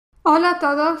Hola a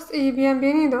todos y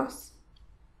bienvenidos.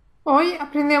 Hoy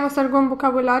aprendemos algún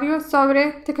vocabulario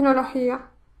sobre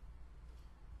tecnología.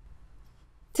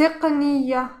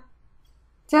 تقنية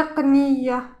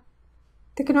تقنية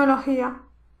تكنولوجيا.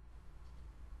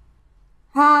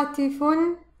 هاتف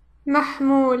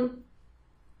محمول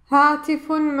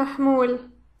هاتف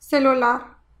محمول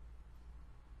سيلولار.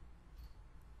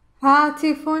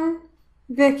 هاتف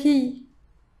ذكي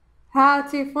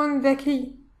هاتف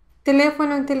ذكي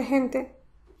تليفون inteligente.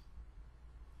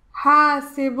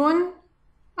 حاسب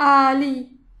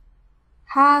آلي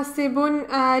حاسب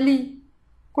آلي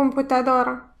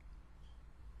computadora.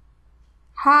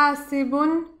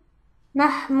 حاسب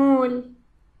محمول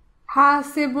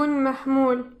حاسب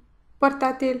محمول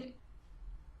portátil.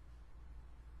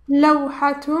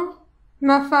 لوحة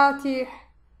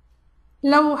مفاتيح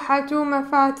لوحة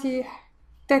مفاتيح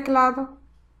teclado.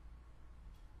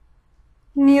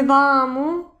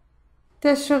 نظام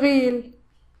تشغيل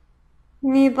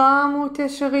نظام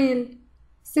تشغيل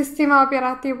sistema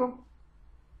operativo.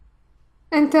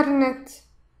 إنترنت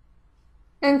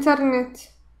إنترنت.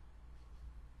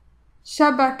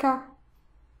 شبكة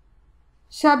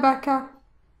شبكة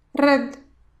رد.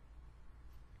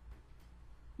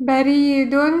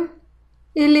 بريد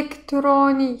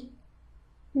إلكتروني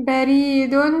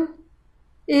بريد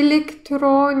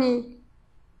إلكتروني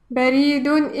بريد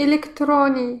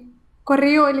إلكتروني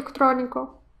correo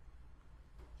electrónico.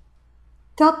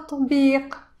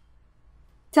 تطبيق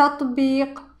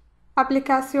تطبيق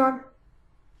application.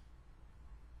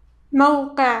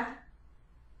 موقع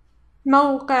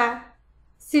موقع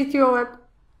sitio web.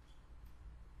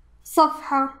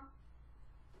 صفحة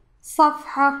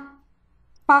صفحة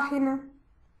página.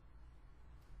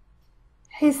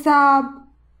 حساب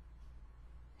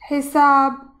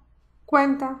حساب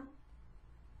cuenta.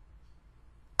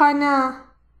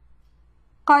 قناة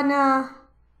قناة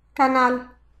canal.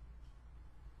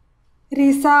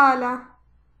 رسالة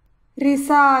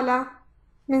رسالة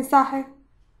mensaje.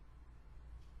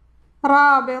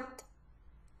 رابط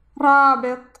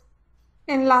رابط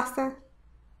enlace.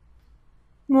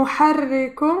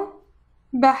 محرك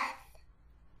بحث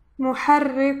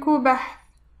محرك بحث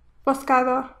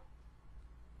buscador.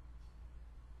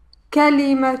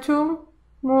 كلمة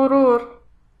مرور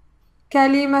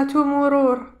كلمة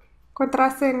مرور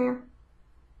contraseña.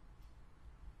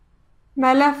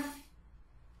 ملف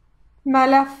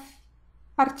ملف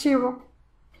archivo.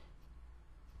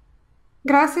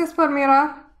 Gracias por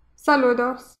mirar.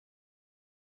 Saludos.